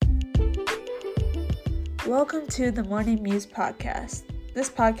Welcome to the Morning Muse podcast.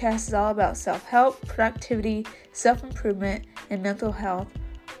 This podcast is all about self-help, productivity, self-improvement, and mental health,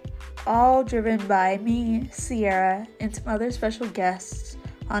 all driven by me, Sierra, and some other special guests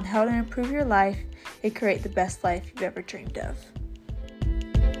on how to improve your life and create the best life you've ever dreamed of.